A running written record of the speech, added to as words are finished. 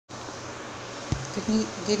Good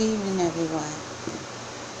evening, everyone.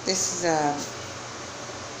 This is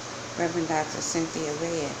Reverend Dr. Cynthia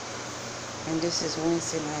Red, and this is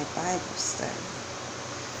Wednesday night Bible study.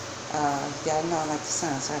 Y'all know I like the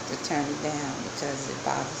sun, so I have to turn it down because it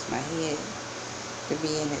bothers my head to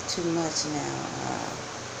be in it too much now.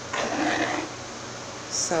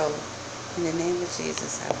 So, in the name of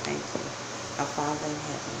Jesus, I thank you, our Father in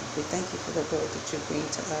heaven. We thank you for the word that you bring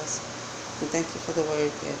to us. We thank you for the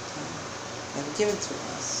word that you have given to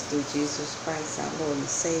us through Jesus Christ, our Lord and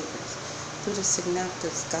Savior, through the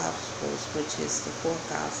synoptic Gospels, which is the four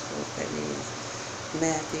Gospels, that is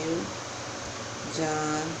Matthew,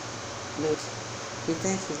 John, Luke. We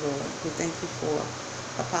thank you, Lord. We thank you for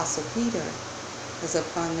Apostle Peter, as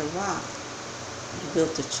upon the rock you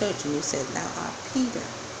built the church, and you said, "Thou art Peter,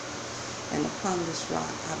 and upon this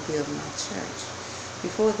rock I build my church."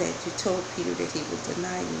 Before that, you told Peter that he would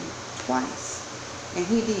deny you twice, and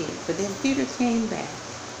he did. But then Peter came back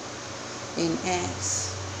in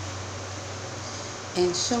Acts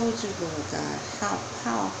and showed you, Lord God, how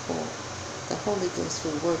powerful the Holy Ghost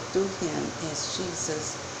will work through him as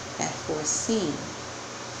Jesus had foreseen.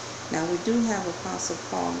 Now, we do have Apostle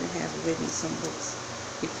Paul that has written some books,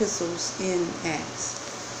 epistles in Acts.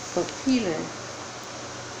 But Peter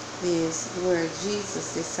is where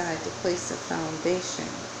Jesus decided to place the foundation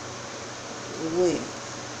with.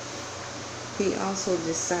 He also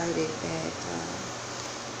decided that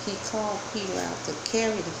he called Peter out to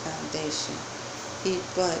carry the foundation.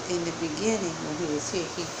 But in the beginning, when he was here,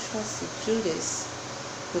 he trusted Judas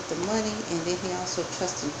with the money, and then he also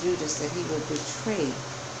trusted Judas that he would betray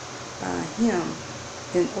him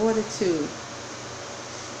in order to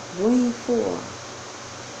bring forth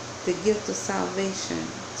the gift of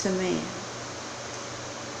salvation to man.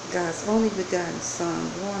 God's only begotten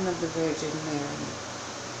Son, born of the Virgin Mary,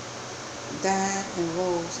 died and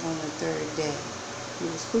rose on the third day. He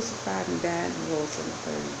was crucified and died and rose on the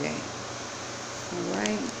third day.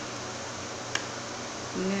 Alright?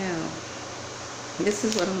 Now, this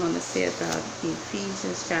is what I'm going to say about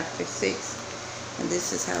Ephesians chapter 6. And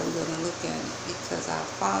this is how we're going to look at it. Because our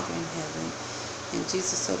Father in heaven, and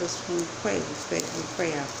Jesus told us when we pray, we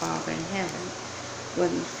pray our Father in heaven.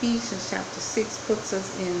 But Ephesians chapter 6 puts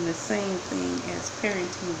us in the same thing as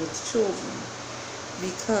parenting with children.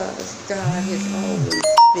 Because God has always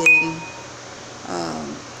been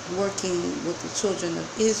working with the children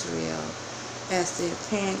of Israel as their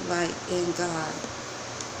parent, light, and God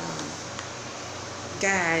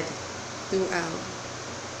guide throughout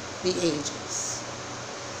the ages.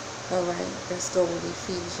 Alright, let's go with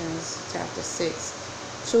Ephesians chapter 6.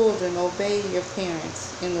 Children, obey your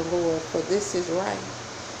parents in the Lord, for this is right.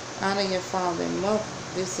 Honor your father and mother.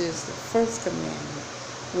 This is the first commandment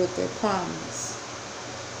with a promise,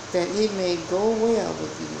 that it may go well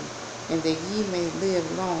with you, and that ye may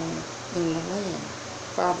live long in the land.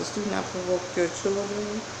 Fathers, do not provoke your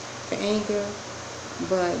children to anger,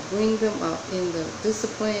 but bring them up in the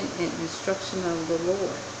discipline and instruction of the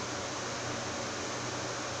Lord.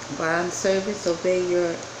 Bondservants, obey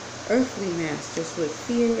your earthly masters with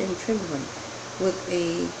fear and trembling, with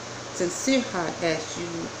a sincere heart as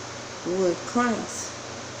you would Christ,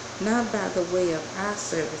 not by the way of eye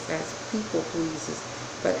service as people pleasers,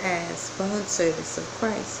 but as bondservants of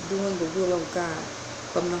Christ, doing the will of God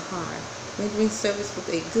from the heart, rendering service with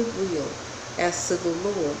a good will as to the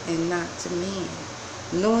Lord and not to man,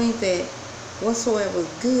 knowing that whatsoever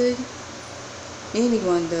good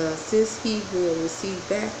anyone does, this he will receive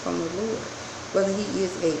back from the Lord, whether he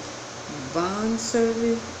is a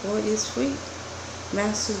bondservant or is free.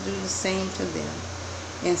 Masters, do the same to them.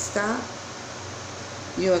 And stop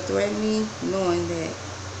your threatening, knowing that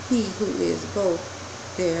he who is both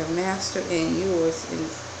their master and yours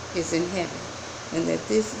is in heaven, and that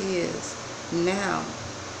this is now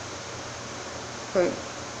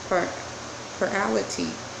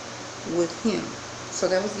plurality with him. So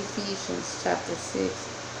that was Ephesians chapter 6,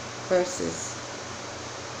 verses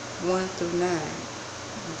 1 through 9.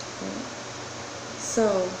 Okay.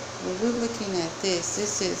 So when we're looking at this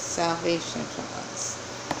is salvation for us.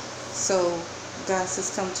 So God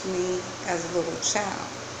says, come to me as a little child.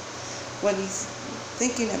 What he's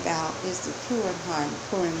thinking about is the pure in heart and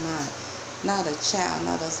pure in mind. Not a child,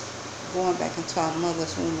 not us going back into our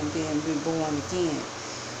mother's womb and being reborn again.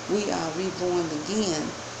 We are reborn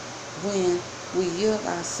again when we yield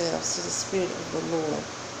ourselves to the Spirit of the Lord,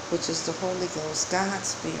 which is the Holy Ghost, God's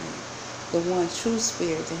Spirit, the one true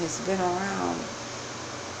Spirit that has been around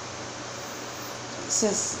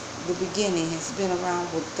since the beginning, has been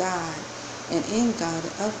around with God and in God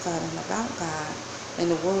and of God and about God, and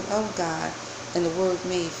the Word of God, and the Word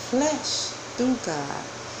made flesh through God,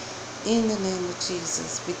 in the name of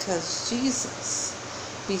Jesus, because Jesus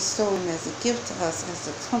bestowed him as a gift to us as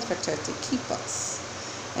a comforter to keep us.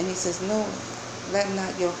 And he says, no, let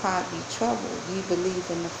not your heart be troubled. Ye believe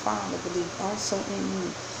in the Father, believe also in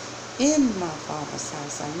me. In my Father's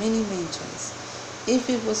house are many mansions. If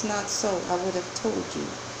it was not so, I would have told you.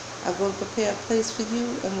 I go to prepare a place for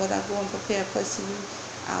you, and when I go and prepare a place for you,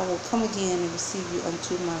 I will come again and receive you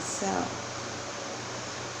unto myself.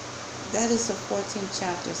 That is the 14th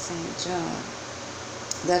chapter of St. John.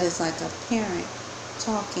 That is like a parent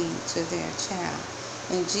talking to their child.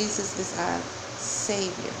 And Jesus is our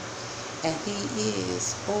Savior. And he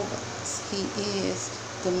is over us. He is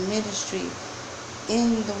the ministry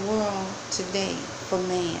in the world today for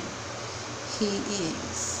man. He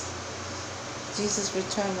is. Jesus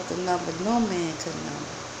returned with a number no man could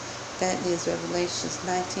number. That is Revelations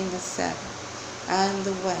 19:7. I am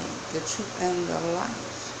the way, the truth, and the life.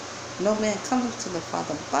 No man cometh to the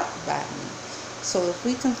Father but by me. So if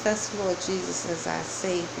we confess the Lord Jesus as our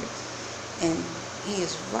Savior, and he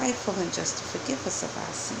is rightful and just to forgive us of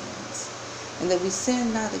our sins, and that we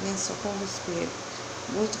sin not against the Holy Spirit,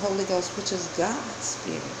 with the Holy Ghost, which is God's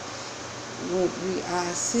Spirit, we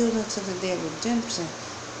are sealed unto the day of redemption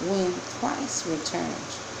when Christ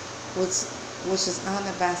returns, which is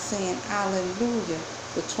honored by saying Alleluia,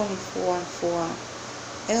 the 24 and 4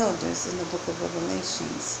 elders in the book of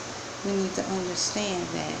Revelations. We need to understand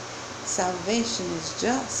that salvation is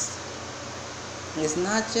just. It's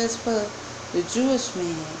not just for the Jewish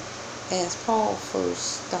man, as Paul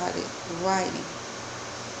first started writing,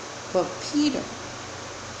 but Peter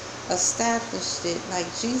established it like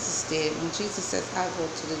Jesus did when Jesus says, I go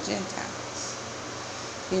to the Gentiles.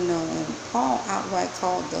 And Paul outright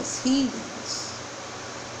called us heathens,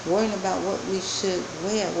 worrying about what we should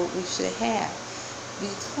wear, what we should have,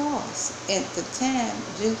 because at the time,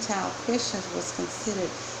 Gentile Christians was considered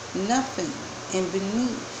nothing and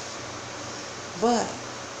beneath. But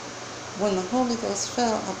when the Holy Ghost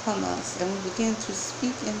fell upon us and we began to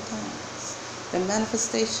speak in tongues, the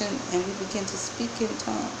manifestation, and we began to speak in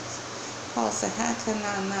tongues, Paul said, how can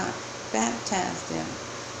I not baptize them?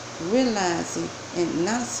 Realizing and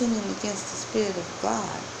not sinning against the Spirit of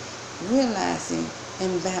God, realizing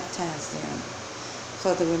and baptize them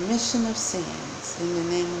for the remission of sins in the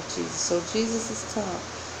name of Jesus. So Jesus has come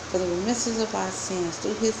for the remission of our sins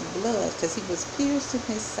through his blood, because he was pierced in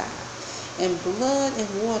his side, and blood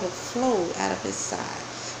and water flowed out of his side,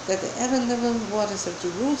 that the ever-living waters of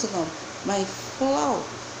Jerusalem might flow,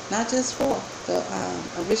 not just for the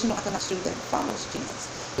original Orthodox Jew that follows Jesus.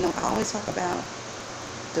 I always talk about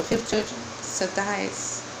the fifth church,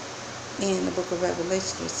 Sardis, in the book of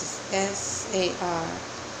Revelation, which is SAR'(DIS),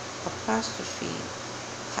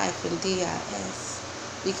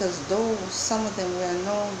 because some of them were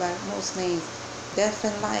known by most names. Death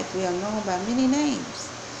and life, we are known by many names.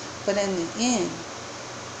 But in the end,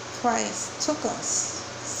 Christ took us,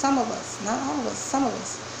 some of us, not all of us, some of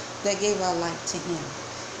us, that gave our life to him.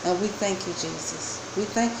 And we thank you, Jesus. We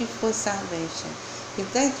thank you for salvation. We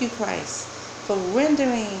thank you, Christ, for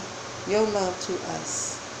rendering your love to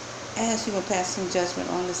us. As you were passing judgment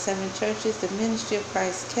on the seven churches, the ministry of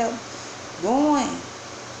Christ kept going,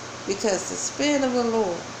 because the Spirit of the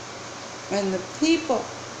Lord and the people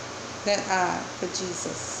that are for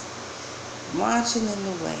Jesus, marching in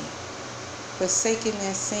the way, forsaking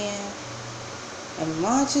their sin, and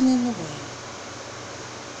marching in the way,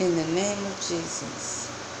 in the name of Jesus.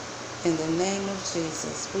 In the name of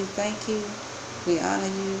Jesus, we thank you. We honor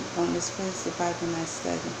you on this Wednesday Bible night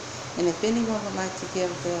study. And if anyone would like to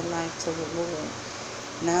give their life to the Lord,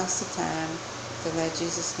 now's the time to let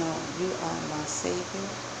Jesus know, you are my Savior,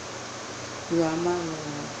 you are my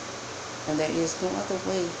Lord, and there is no other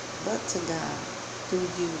way but to God through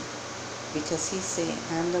you, because he said,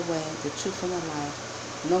 I'm the way, the truth, and the life.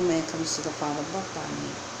 No man comes to the Father but by me.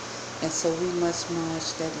 And so we must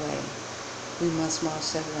march that way. We must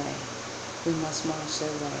march that way. We must march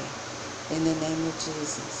that way. In the name of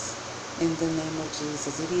Jesus. In the name of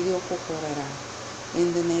Jesus. In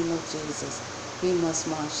the name of Jesus. We must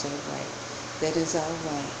march that way. That is our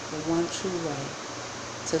way. The one true way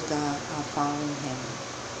to God, our Father in heaven.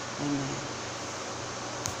 Amen.